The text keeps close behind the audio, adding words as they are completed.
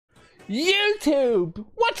YouTube!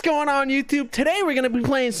 What's going on, YouTube? Today we're going to be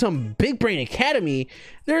playing some Big Brain Academy.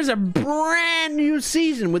 There's a brand new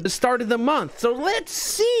season with the start of the month, so let's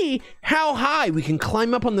see how high we can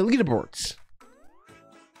climb up on the leaderboards.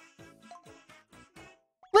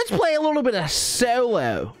 Let's play a little bit of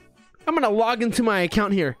solo. I'm going to log into my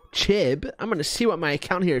account here, Chib. I'm going to see what my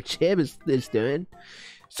account here, Chib, is doing.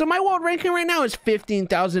 So my world ranking right now is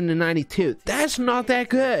 15,092. That's not that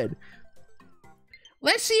good.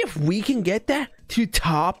 Let's see if we can get that to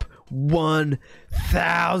top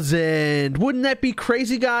 1,000. Wouldn't that be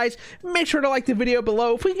crazy, guys? Make sure to like the video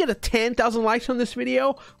below. If we can get a 10,000 likes on this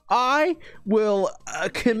video, I will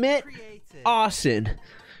commit Austin.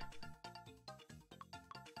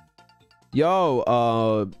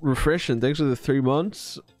 Yo, Refreshing, thanks for the 3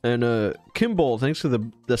 months. And Kimball, thanks for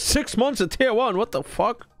the 6 months of tier 1. What the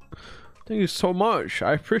fuck? Thank you so much.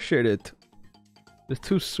 I appreciate it. It's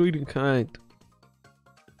too sweet and kind.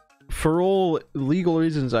 For all legal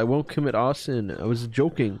reasons, I won't commit arson. I was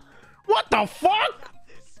joking. What the fuck?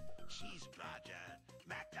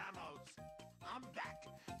 McDonald's. I'm back.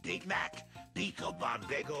 Big Mac, Pico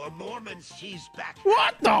Bombego, a Mormon's cheese back.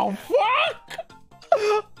 What the fuck?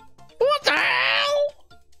 What the hell?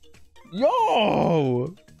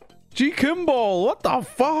 Yo, G Kimball, what the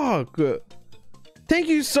fuck? Thank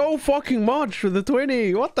you so fucking much for the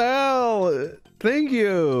 20. What the hell? Thank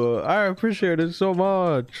you. I appreciate it so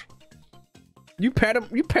much. You paying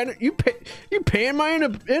my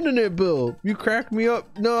internet bill. You cracked me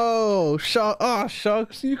up. No,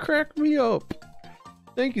 shucks, you cracked me up.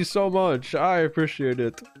 Thank you so much. I appreciate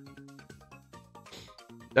it.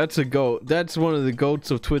 That's a goat. That's one of the goats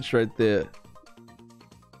of Twitch right there.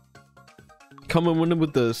 Coming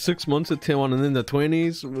with the 6 months of tier 1 and then the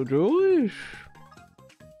 20s.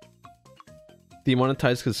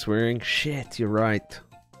 Demonetized because swearing. Shit, you're right.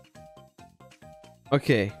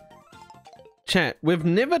 Okay. Chat, we've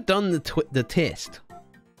never done the test.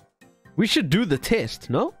 We should do the test,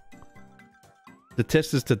 no? The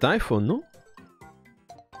test is to die for, no?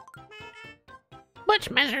 Let's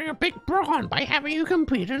measure your big brawn by having you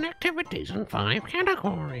compete in activities in 5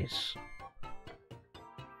 categories.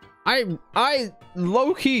 I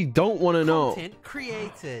low-key don't want to know. Content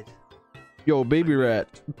created. Yo, Baby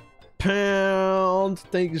Rat. Pound.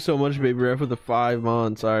 Thank you so much, Baby Rat, for the 5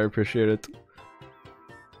 months. I appreciate it.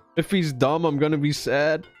 If he's dumb, I'm gonna be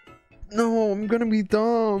sad. No, I'm gonna be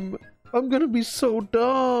dumb. I'm gonna be so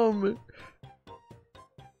dumb.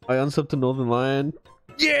 I unsubbed to Northern Lion.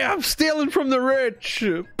 Yeah, I'm stealing from the rich.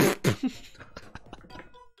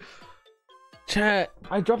 Chat,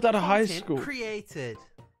 I dropped out of high school. Created.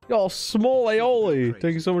 Y'all, small aioli.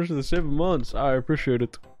 Thank you so much for the 7 months. I appreciate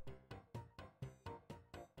it.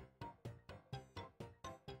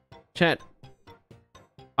 Chat,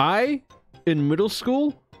 in middle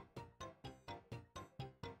school,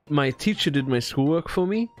 my teacher did my schoolwork for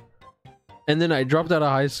me, and then I dropped out of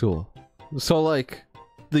high school. So, like,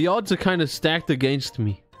 the odds are kind of stacked against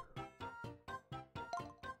me.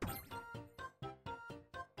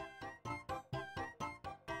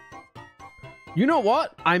 You know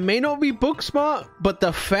what? I may not be book smart, but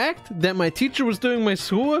the fact that my teacher was doing my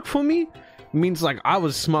schoolwork for me means, like, I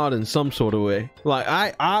was smart in some sort of way. Like,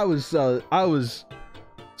 I was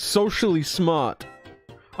socially smart.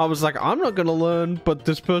 I was like, I'm not gonna learn, but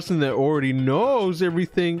this person that already knows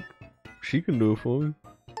everything, she can do it for me.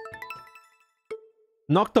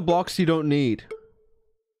 Knock the blocks you don't need.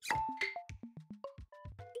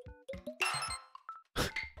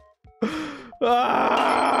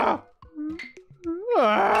 Ah!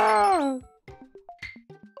 Ah!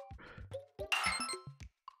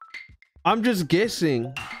 I'm just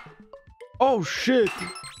guessing. Oh shit.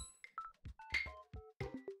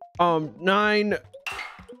 9.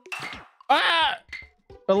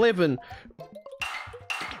 11.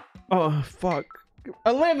 Oh fuck.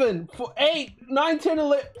 11. 8. 9. 10.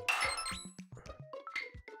 11.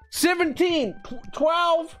 17.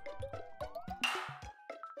 12.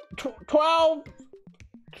 12.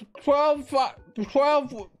 12.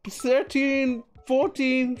 12. 13.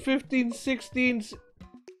 14. 15. 16.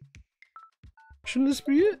 Shouldn't this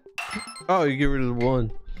be it? Oh, you get rid of the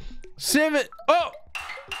 1. 7. Oh!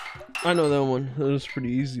 I know that one. That was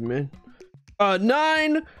pretty easy, man.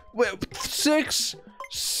 9, 6,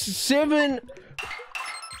 7,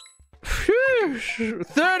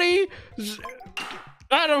 30.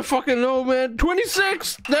 I don't fucking know, man.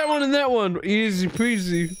 26. That one and that one. Easy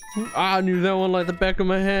peasy. I knew that one like the back of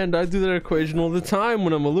my hand. I do that equation all the time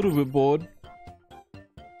when I'm a little bit bored.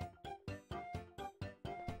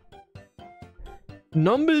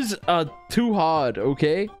 Numbers are too hard,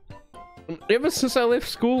 okay? Ever since I left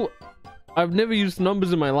school, I've never used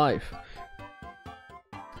numbers in my life.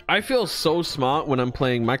 I feel so smart when I'm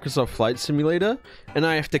playing Microsoft Flight Simulator and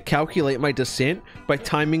I have to calculate my descent by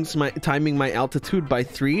timing my altitude by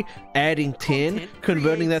 3, adding 10,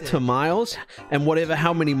 converting that to miles, and whatever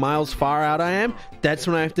how many miles far out I am, that's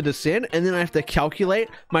when I have to descend, and then I have to calculate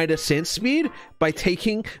my descent speed by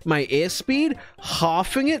taking my airspeed,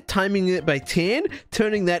 halving it, timing it by 10,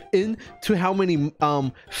 turning that into how many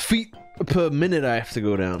feet per minute I have to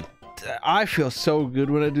go down. I feel so good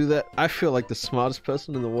when I do that. I feel like the smartest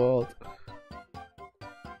person in the world.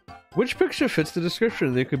 Which picture fits the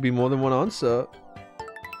description? There could be more than one answer.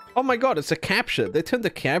 Oh my god, it's a capture. They turned the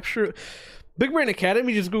capture... Big Brain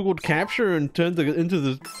Academy just googled capture and turned it into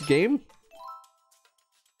the game?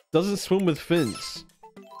 Doesn't swim with fins.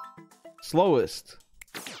 Slowest.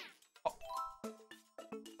 Oh.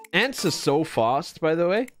 Ants are so fast, by the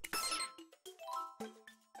way.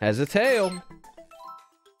 Has a tail.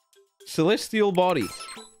 Celestial body.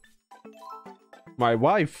 My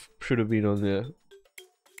wife should have been on there.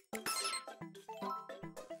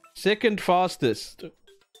 Second fastest.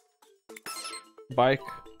 Bike.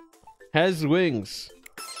 Has wings.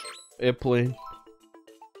 Airplane.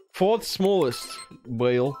 Fourth smallest.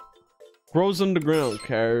 Whale. Grows underground.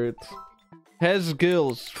 Carrot. Has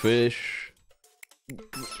gills. Fish.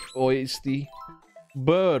 Oyster.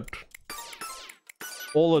 Bird.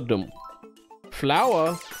 All of them.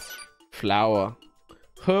 Flower. Flower.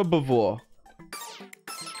 Herbivore.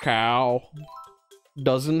 Cow.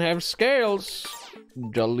 Doesn't have scales.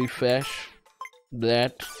 Jellyfish.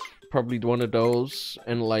 That. Probably one of those.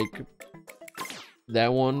 And like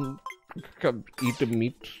that one. Eat the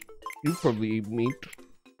meat. You probably eat meat.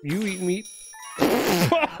 You eat meat.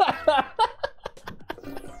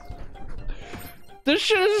 This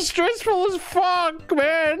shit is stressful as fuck,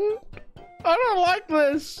 man. I don't like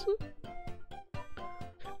this.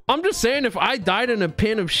 I'm just saying, if I died in a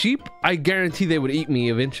pen of sheep, I guarantee they would eat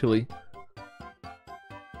me eventually.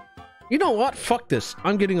 You know what? Fuck this.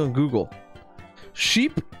 I'm getting on Google.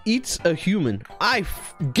 Sheep eats a human. I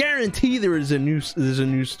guarantee there's a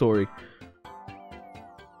news story.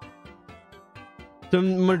 The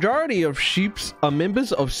majority of sheeps are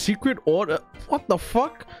members of secret order. What the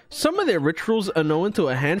fuck? Some of their rituals are known to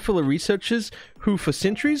a handful of researchers who for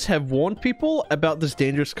centuries have warned people about this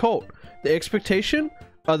dangerous cult. The expectation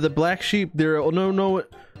of the black sheep, there are no.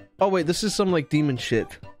 Oh wait, this is some like demon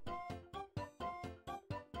shit.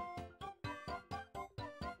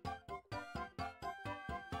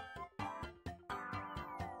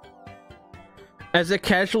 As a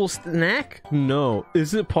casual snack? No.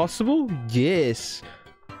 Is it possible? Yes.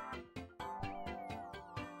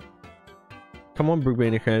 Come on,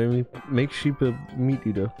 Brookbane Academy. Make sheep a meat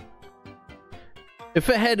eater. If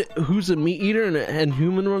it had who's a meat eater and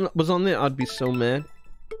human was on there, I'd be so mad.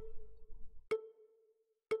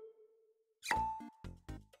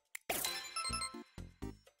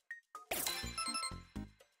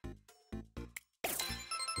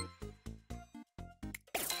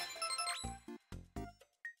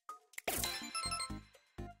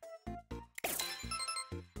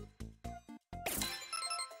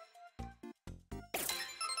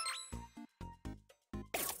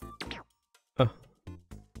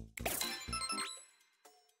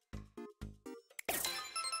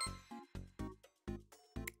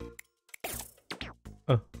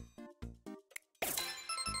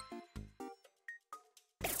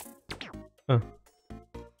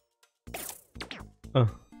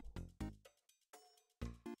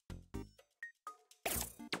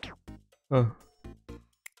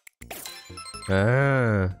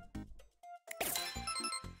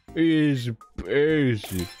 Easy,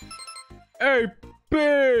 easy. Hey,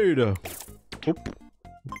 beta. Oop.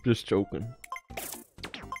 Just joking.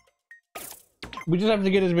 We just have to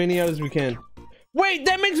get as many out as we can. Wait,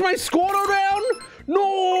 that makes my score go down? No,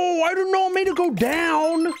 I don't know. I made it go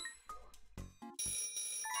down.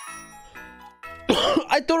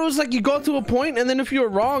 I thought it was like you got to a point and then if you're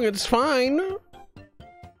wrong, it's fine.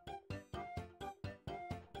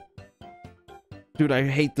 Dude, I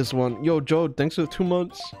hate this one. Yo, Joe, thanks for the 2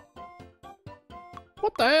 months.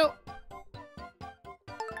 What the hell?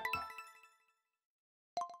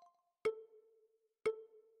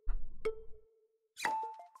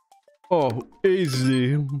 Oh,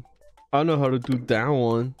 easy. I know how to do that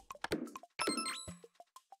one.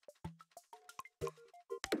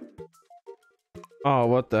 Oh,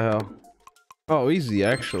 what the hell? Oh, easy,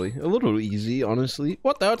 actually. A little easy, honestly.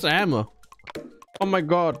 What the hell? It's a hammer. Oh my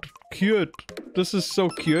god. Cute. This is so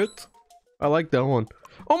cute. I like that one.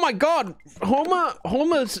 Oh my god!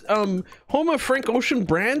 Homer's Frank Ocean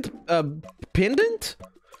brand pendant?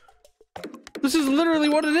 This is literally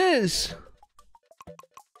what it is.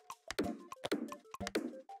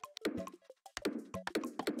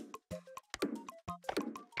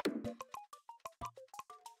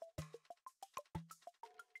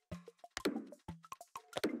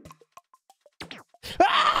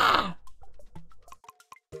 Ah!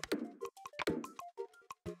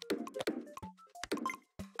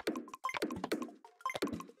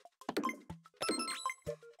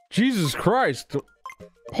 Jesus Christ.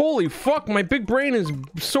 Holy fuck, my big brain is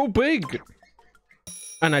so big.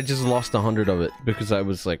 And I just lost 100 of it because I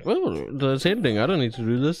was like, oh, that's ending. I don't need to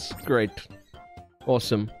do this. Great.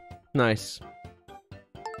 Awesome. Nice.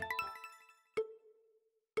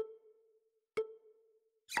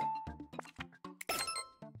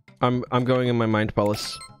 I'm going in my mind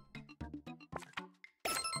palace.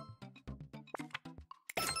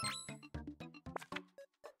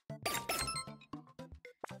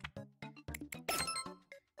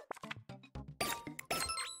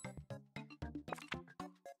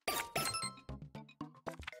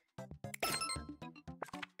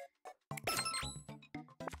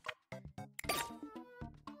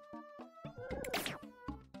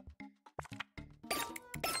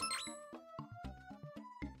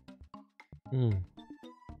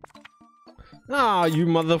 Ah, you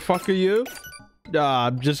motherfucker, you.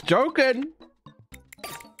 I'm just joking.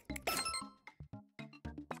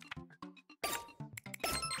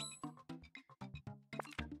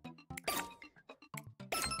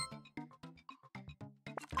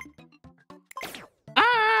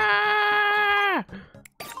 Ah!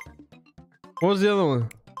 What was the other one?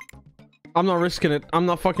 I'm not risking it. I'm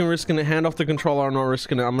not fucking risking it. Hand off the controller. I'm not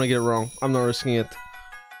risking it. I'm gonna get it wrong. I'm not risking it.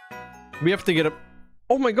 We have to get a...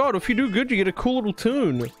 Oh my god, if you do good, you get a cool little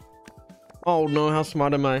tune. Oh no, how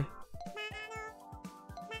smart am I?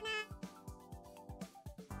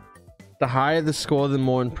 The higher the score, the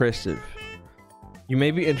more impressive. You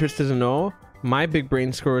may be interested to know, my big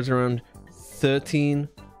brain score is around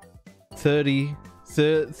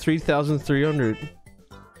 3,300.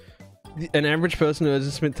 An average person who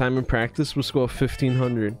hasn't spent time in practice will score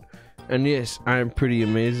 1,500. And yes, I am pretty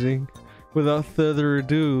amazing. Without further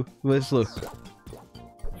ado, let's look.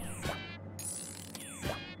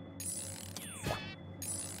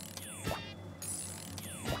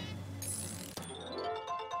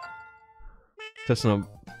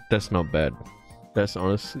 That's not bad. That's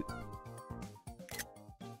honestly...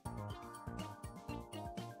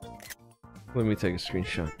 Let me take a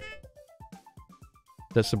screenshot.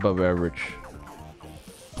 That's above average.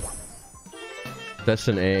 That's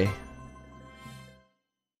an A.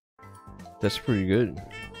 That's pretty good.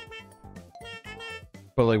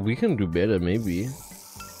 But like, we can do better, maybe.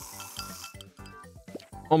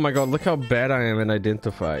 Oh my god, look how bad I am in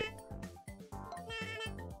Identify.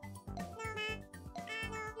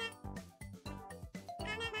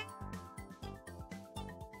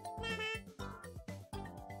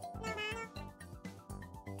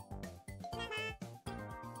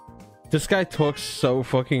 This guy talks so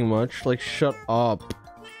fucking much. Like, shut up.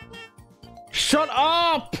 Shut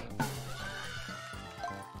up!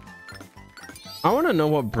 I want to know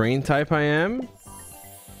what brain type I am.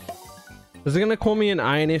 Is it gonna call me an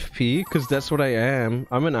INFP? Because that's what I am.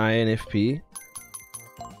 I'm an INFP.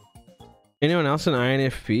 Anyone else an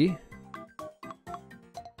INFP?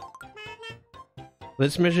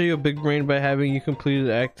 Let's measure your big brain by having you completed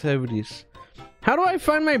activities. How do I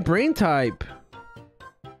find my brain type?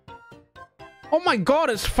 Oh my god,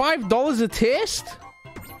 it's $5 a test?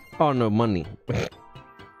 Oh no, money.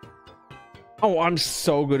 Oh, I'm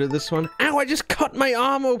so good at this one. Ow, I just cut my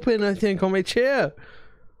arm open, I think, on my chair.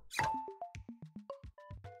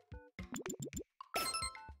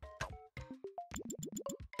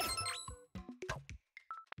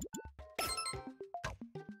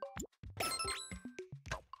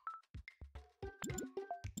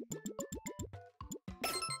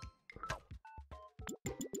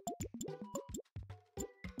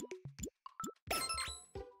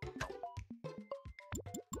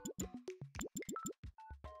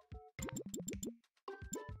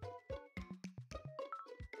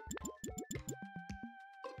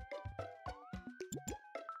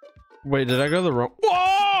 Wait, did I go the wrong?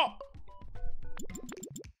 Whoa!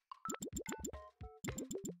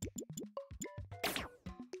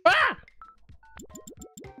 Ah!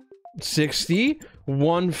 60,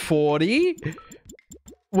 140,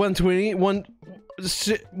 120,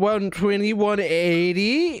 120,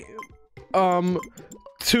 180,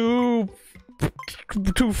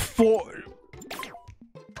 204.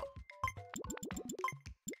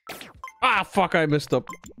 Ah, fuck, I messed up.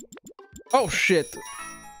 Oh, shit.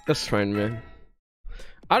 That's fine, man.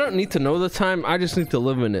 I don't need to know the time. I just need to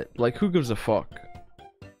live in it. Like, who gives a fuck?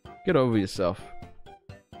 Get over yourself.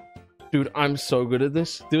 Dude, I'm so good at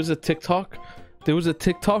this. There was a TikTok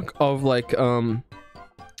of like,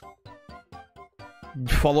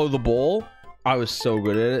 follow the ball. I was so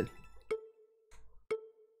good at it.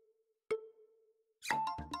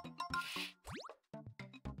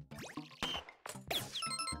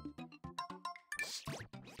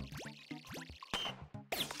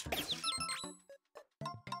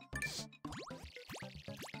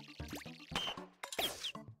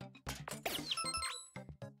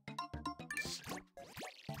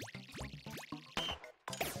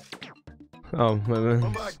 Oh, my man. Oh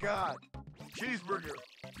my God. Cheeseburger.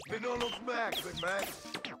 McDonald's Mac, Big Mac.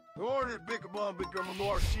 Who ordered Big Bomb, Big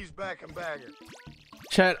more cheese back and bagger?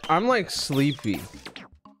 Chat, I'm like sleepy.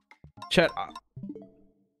 Chat.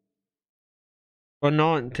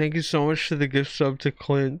 Anon, thank you so much for the gift sub to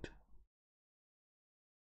Clint.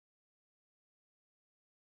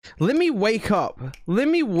 Let me wake up. Let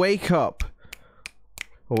me wake up.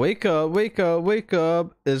 Wake up, wake up, wake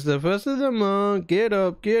up. It's the first of the month. Get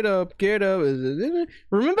up, get up, get up.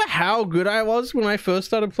 Remember how good I was when I first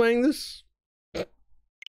started playing this?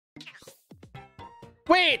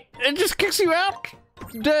 Wait, it just kicks you out?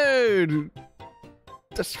 Dude.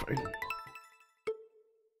 That's fine.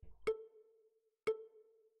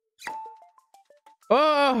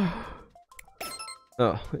 Oh.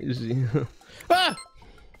 Oh, easy. Ah!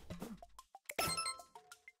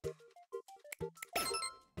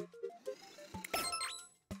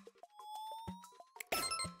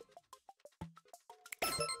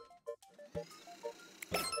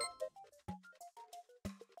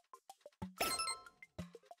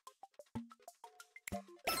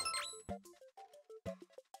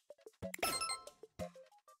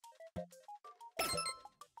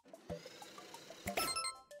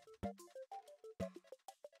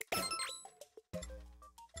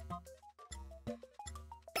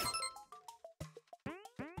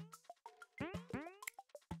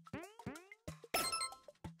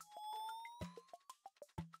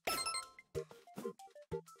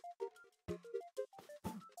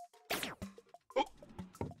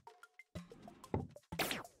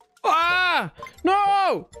 Ah!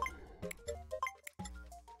 No!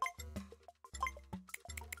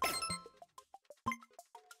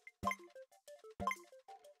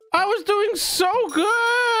 I was doing so good!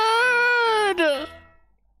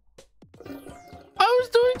 I was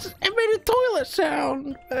doing... It made a toilet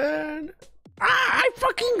sound, and... I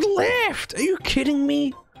fucking left! Are you kidding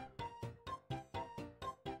me?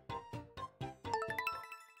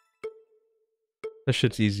 That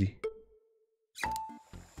shit's easy.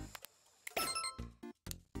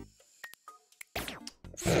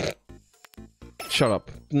 Shut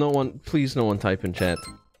up. No one, please no one type in chat.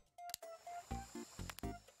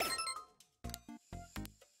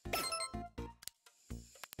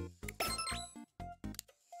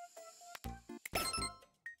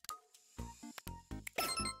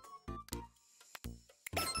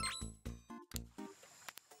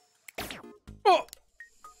 Oh!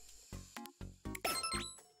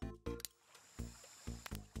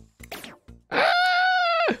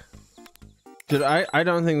 Dude, I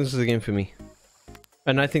don't think this is a game for me.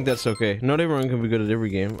 And I think that's okay. Not everyone can be good at every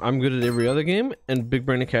game. I'm good at every other game, and Big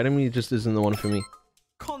Brain Academy just isn't the one for me.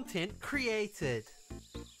 Content created.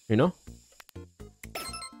 You know?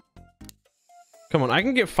 Come on, I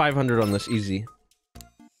can get 500 on this easy.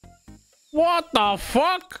 What the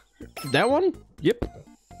fuck? That one? Yep.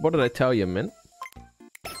 What did I tell you, man?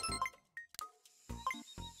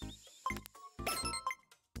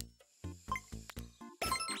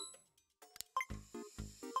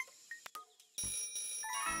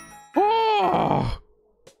 Oh!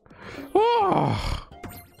 Oh!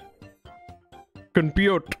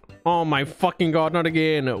 Compute. Oh my fucking god, not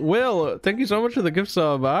again. Will, thank you so much for the gift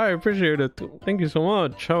sub. I appreciate it. Thank you so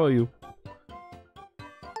much. How are you?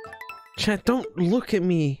 Chat, don't look at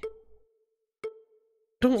me.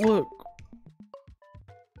 Don't look.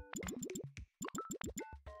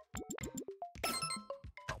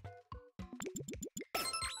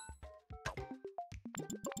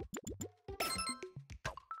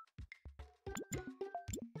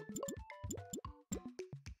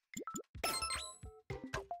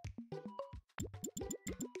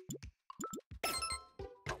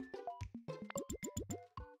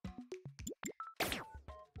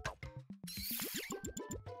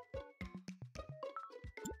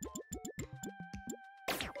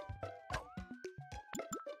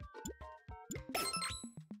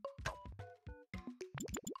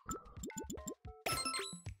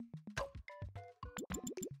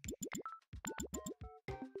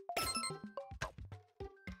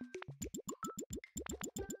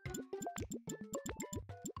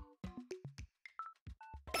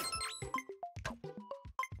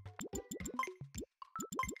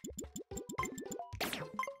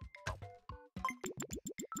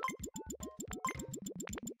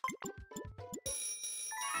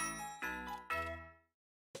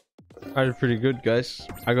 I did pretty good, guys.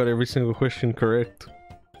 I got every single question correct.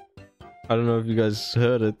 I don't know if you guys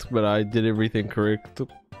heard it, but I did everything correct.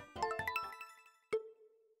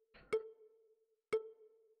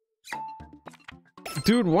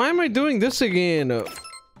 Dude, why am I doing this again?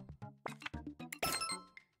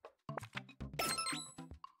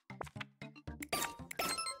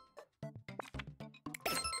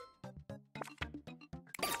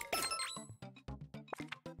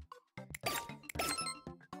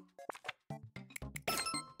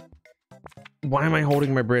 Why am I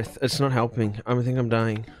holding my breath? It's not helping. I think I'm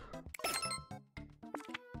dying.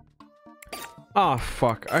 Ah,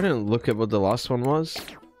 fuck. I didn't look at what the last one was.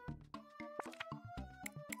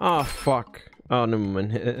 Ah, fuck. Oh, never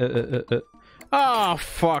mind. Ah,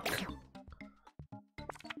 fuck.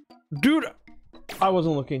 Dude, I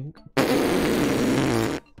wasn't looking.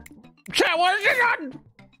 Chat, what is it on?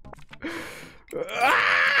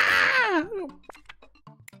 Ah!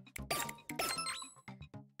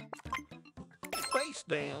 Face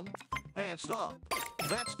down, hands up.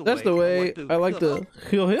 That's the way I like to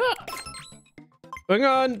heal here. Hang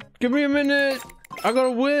on, give me a minute. I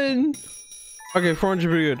gotta win. Okay, 400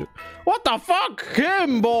 pretty good. What the fuck?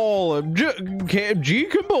 Kimball! G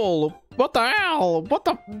Kimball! What the hell? What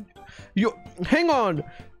the? You hang on.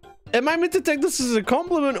 Am I meant to take this as a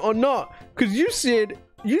compliment or not? Because you said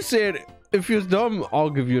if you're dumb, I'll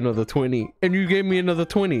give you another 20, and you gave me another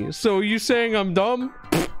 20. So you saying I'm dumb?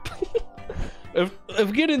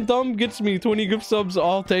 If getting dumb gets me 20 gift subs,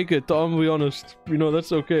 I'll take it. I'm gonna be honest. You know,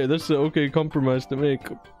 that's okay. That's an okay compromise to make.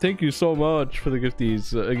 Thank you so much for the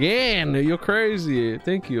gifties. Again, you're crazy.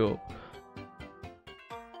 Thank you.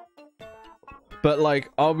 But like,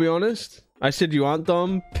 I'll be honest. I said you aren't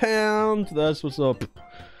dumb. Pound. That's what's up.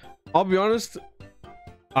 I'll be honest.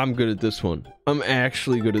 I'm good at this one. I'm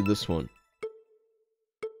actually good at this one.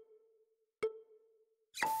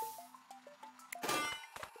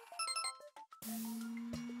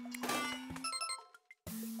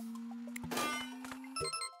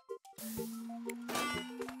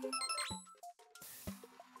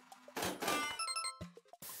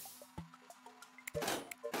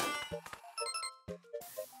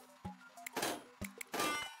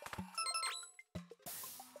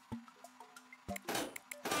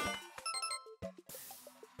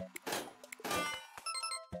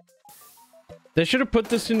 They should have put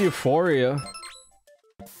this in Euphoria.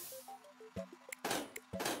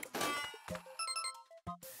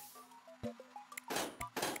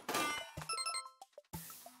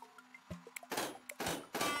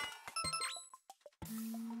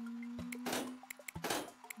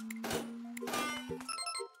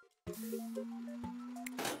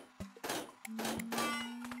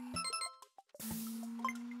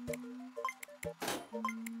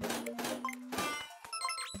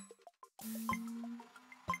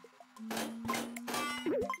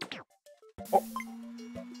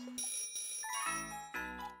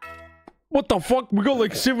 What the fuck? We got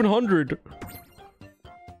like 700.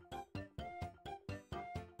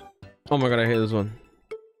 Oh my god, I hate this one.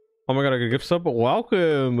 Oh my god, I got a gift sub.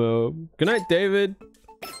 Welcome. Good night, David.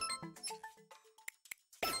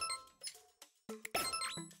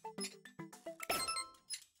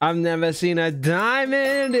 I've never seen a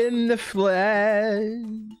diamond in the flesh.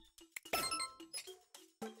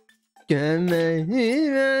 Can I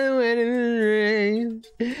hear my wedding rings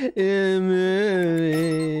in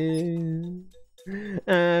the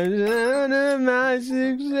I'm none of my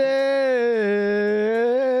success,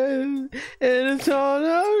 and it's all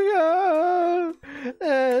of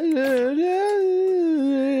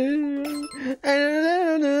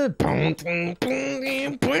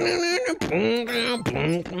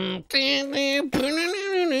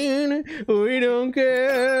we don't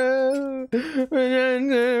care.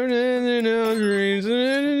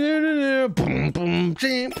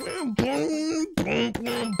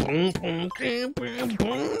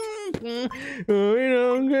 We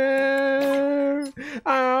don't care.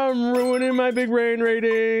 I'm ruining my big brain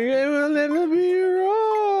rating. It will never be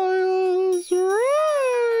Royals.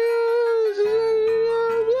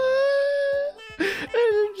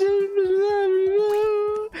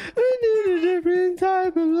 I need a different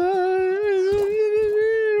type of love.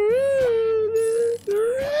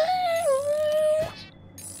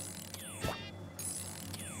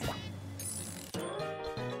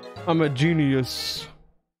 I'm a genius.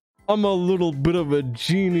 I'm a little bit of a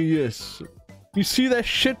genius. You see that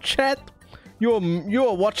shit, chat? You're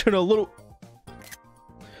watching a little.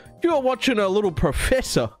 You're watching a little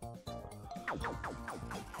professor.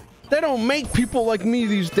 They don't make people like me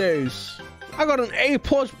these days. I got an A++.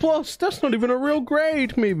 That's not even a real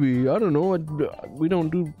grade, maybe. I don't know. We don't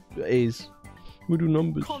do A's. We do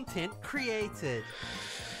numbers. Content created.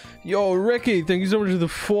 Yo, Ricky, thank you so much for the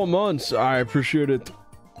 4 months. I appreciate it.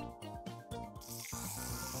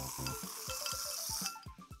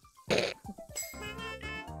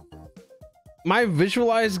 My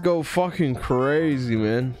visualize go fucking crazy,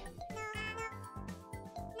 man.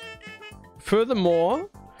 Furthermore,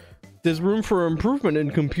 there's room for improvement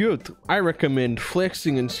in compute. I recommend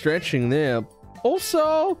flexing and stretching there.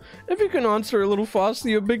 Also, if you can answer a little faster,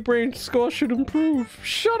 your big brain score should improve.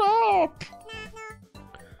 Shut up!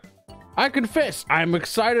 I confess, I'm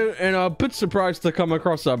excited and a bit surprised to come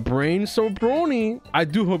across a brain so brawny. I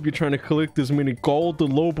do hope you're trying to collect as many gold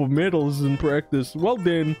and lobe of medals in practice. Well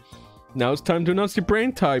then, now it's time to announce your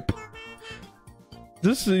brain type.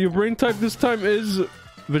 Your brain type this time is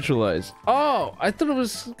visualize. Oh, I thought it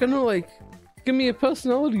was gonna like give me a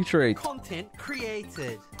personality trait. Content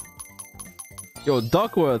created. Yo,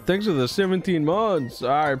 Duckworth, thanks for the 17 months.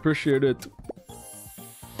 I appreciate it.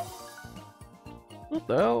 What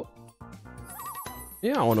the hell?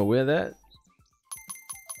 Yeah, I want to wear that.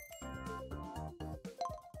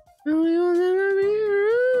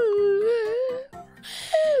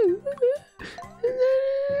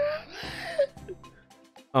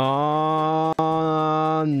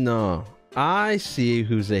 No. I see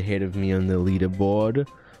who's ahead of me on the leaderboard.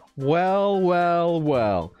 Well, well,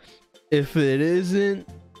 well. If it isn't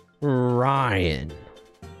Ryan.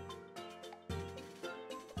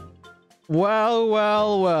 Well,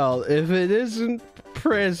 well, well. If it isn't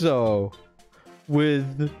Prezzo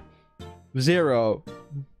with 0.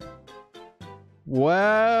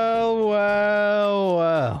 Well, well,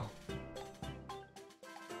 well.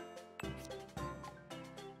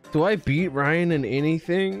 Do I beat Ryan in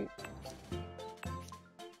anything?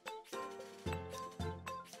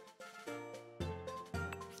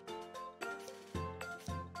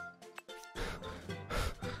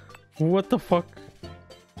 What the fuck?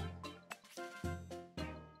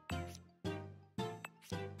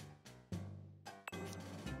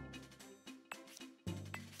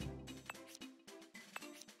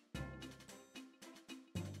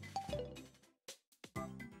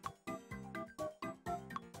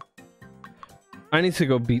 I need to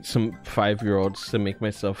go beat some 5-year-olds to make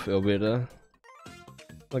myself feel better.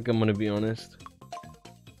 Like, I'm gonna be honest.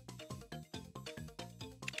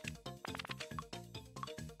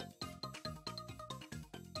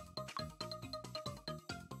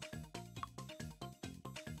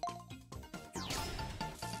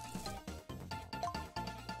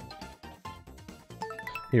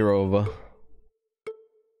 You're over.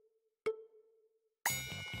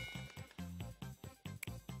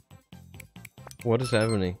 What is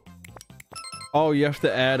happening? Oh, you have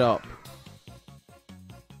to add up.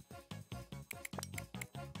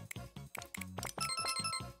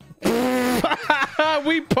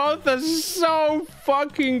 We both are so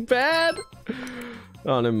fucking bad.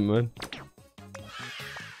 Oh, never mind.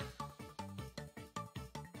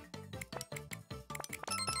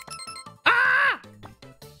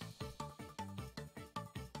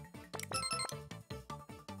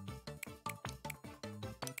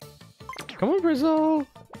 Come on, Brazil.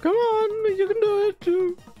 Come on, you can do it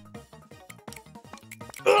too.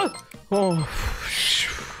 Oh,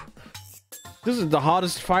 this is the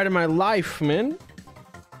hardest fight of my life, man.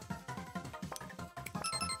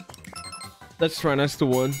 That's fine. I still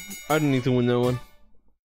won. I didn't need to win that one.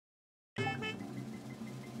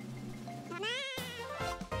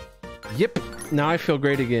 Yep. Now I feel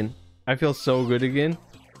great again. I feel so good again.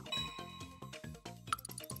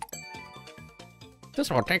 This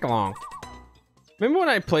won't take long. Remember when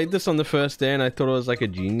I played this on the first day and I thought I was like a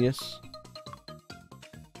genius?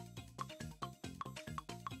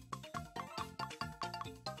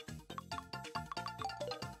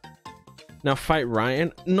 Now fight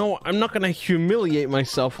Ryan? No, I'm not gonna humiliate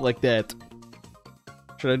myself like that.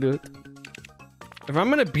 Should I do it? If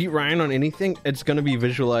I'm gonna beat Ryan on anything, it's gonna be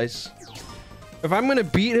visualize. If I'm gonna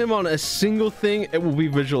beat him on a single thing, it will be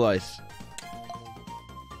visualize.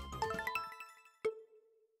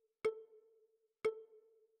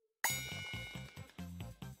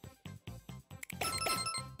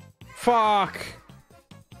 Fuck!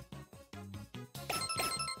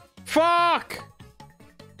 Fuck!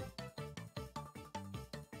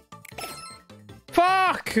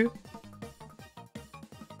 Fuck!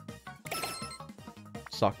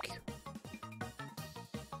 Suck.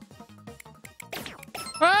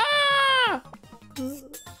 Ah!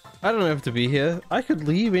 I don't have to be here. I could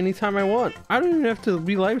leave anytime I want. I don't even have to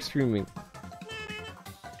be live streaming.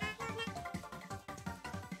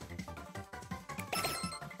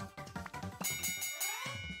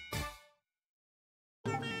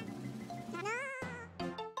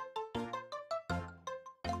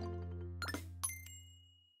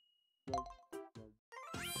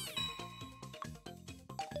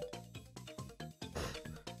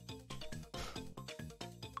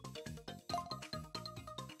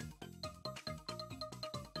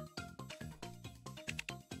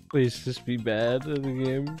 Please just be bad at the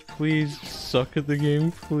game. Please suck at the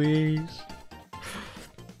game, please.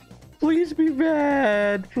 Please be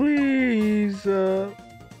bad, please.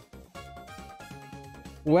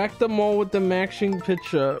 Whack them all with the maxing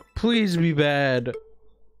picture. Please be bad.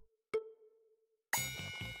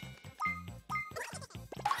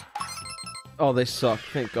 Oh, they suck,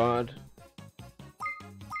 thank God.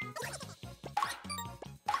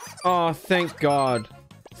 Oh, thank God.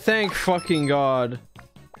 Thank fucking God.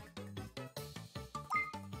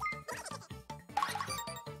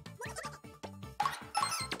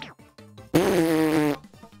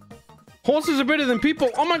 Horses are better than people.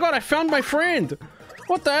 Oh my God, I found my friend.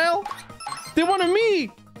 What the hell? They wanted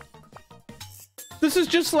me. This is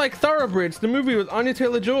just like Thoroughbreds, the movie with Anya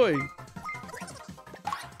Taylor-Joy.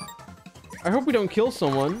 I hope we don't kill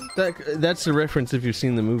someone. That's the reference if you've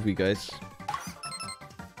seen the movie, guys.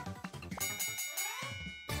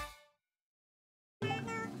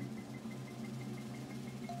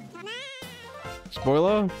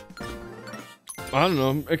 Spoiler? I don't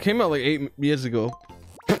know. It came out like 8 years ago.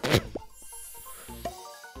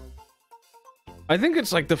 I think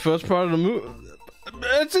it's like the first part of the movie.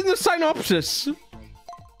 It's in the synopsis.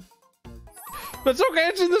 That's okay,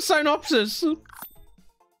 it's in the synopsis.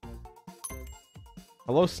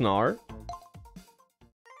 Hello, Snar.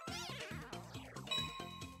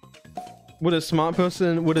 Would a smart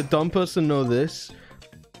person, would a dumb person know this?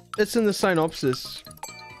 It's in the synopsis.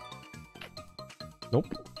 Nope.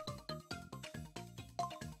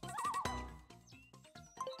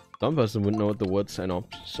 Dumb person wouldn't know what the word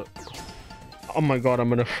synopsis. So. Oh my God, I'm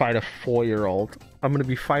gonna fight a 4-year-old. I'm gonna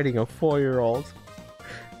be fighting a 4-year-old.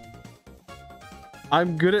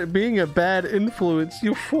 I'm good at being a bad influence.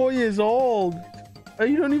 You're 4 years old.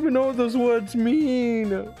 You don't even know what those words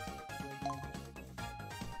mean.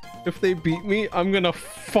 If they beat me, I'm gonna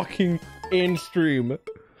fucking end stream.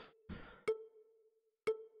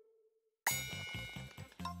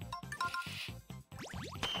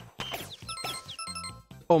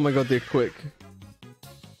 Oh my God, they're quick.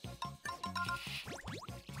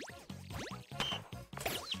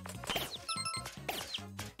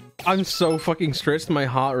 I'm so fucking stressed, my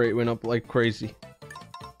heart rate went up like crazy.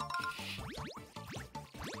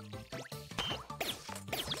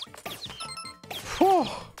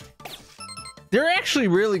 They're actually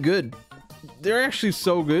really good. They're actually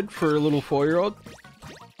so good for a little 4-year-old.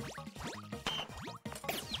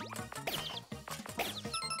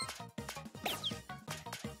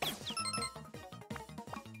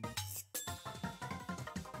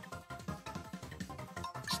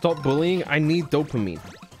 Stop bullying. I need dopamine.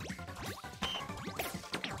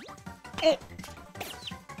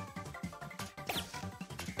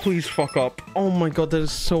 Please fuck up. Oh my God, that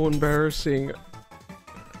is so embarrassing.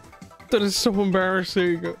 That is so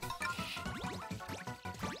embarrassing.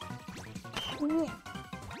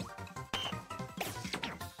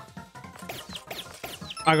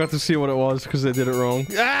 I got to see what it was because they did it wrong.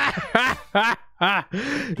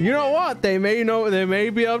 You know what? They may know, they may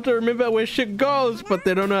be able to remember where shit goes, but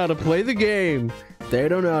they don't know how to play the game. They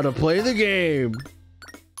don't know how to play the game.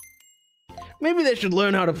 Maybe they should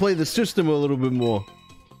learn how to play the system a little bit more.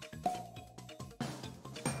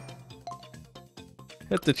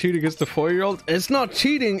 Have to cheat against the 4-year-old? It's not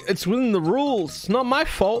cheating, it's within the rules. It's not my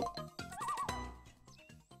fault.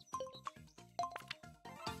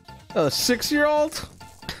 A 6-year-old?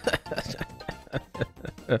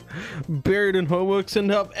 Buried in homework, send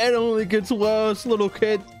help. It only gets worse, little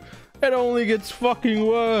kid. It only gets fucking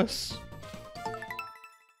worse.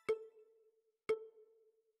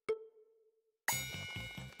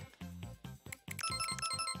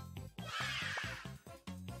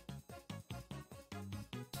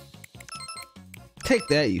 Take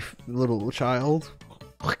that, you little child.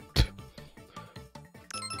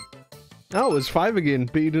 Oh, it's 5 again,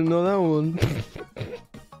 but you didn't know that one.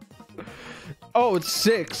 Oh, it's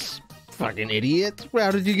 6. Fucking idiot.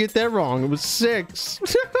 How did you get that wrong? It was 6.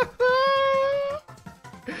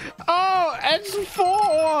 Oh, it's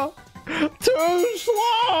 4. Too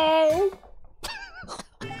slow.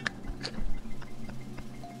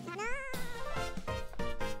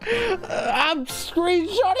 I'm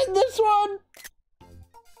screenshotting this one.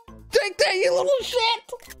 Take that, you little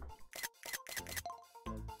shit!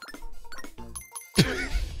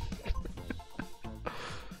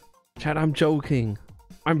 Chad, I'm joking.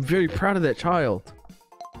 I'm very proud of that child.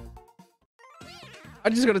 I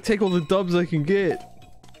just gotta take all the dubs I can get.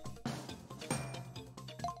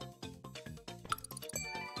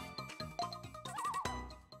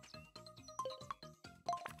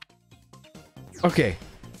 Okay.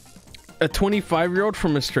 A 25-year-old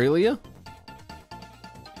from Australia?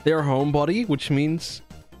 They're a homebody, which means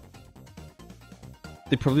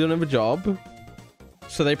They probably don't have a job.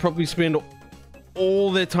 So they probably spend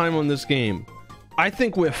all their time on this game. I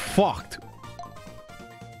think we're fucked.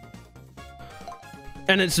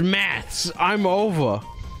 And it's maths. I'm over.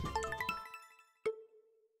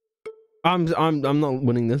 I'm not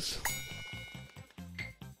winning this.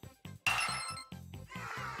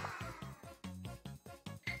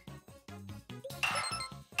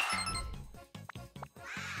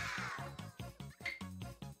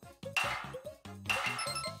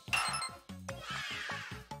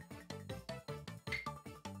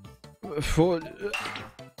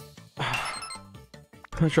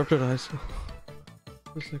 I dropped it, eyes.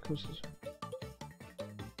 What's that closest?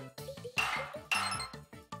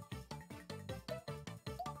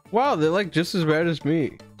 Wow, they're like just as bad as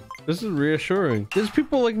me. This is reassuring. There's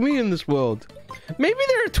people like me in this world. Maybe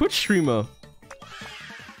they're a Twitch streamer.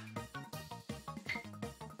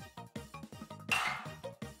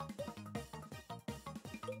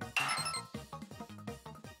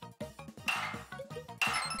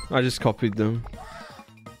 I just copied them.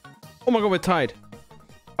 Oh my god, we're tied.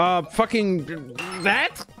 Fucking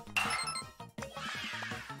that?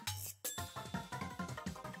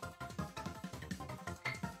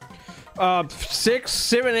 Six,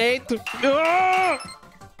 seven, eight. Oh!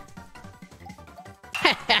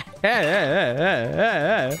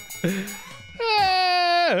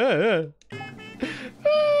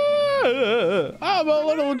 I'm a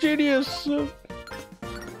little genius.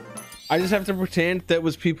 I just have to pretend that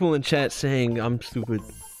was people in chat saying I'm stupid.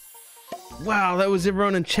 Wow, that was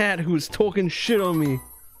everyone in chat who was talking shit on me.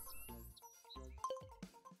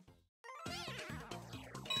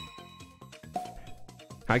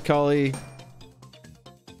 Hi, Collie.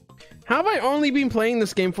 How have I only been playing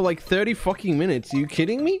this game for like 30 fucking minutes? Are you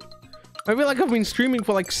kidding me? I feel like I've been streaming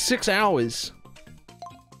for like 6 hours.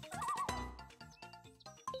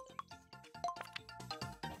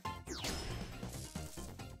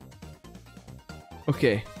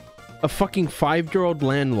 Okay. A fucking 5-year-old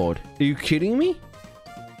landlord. Are you kidding me?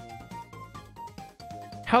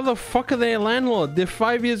 How the fuck are they a landlord? They're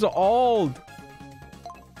 5 years old.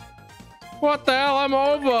 What the hell? I'm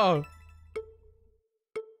over.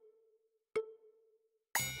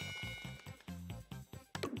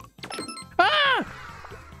 Ah!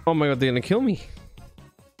 Oh my god, they're gonna kill me.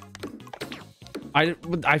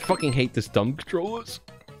 I fucking hate this dumb controllers.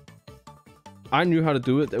 I knew how to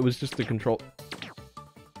do it. It was just the control.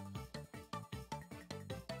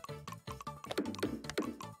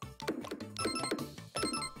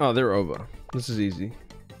 Oh, they're over. This is easy.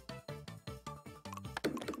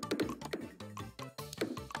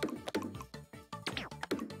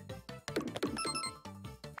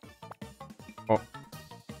 Oh.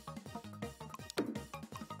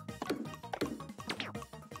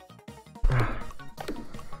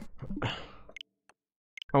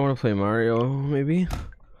 I want to play Mario, maybe?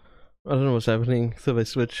 I don't know what's happening. So I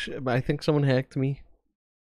switch, but I think someone hacked me.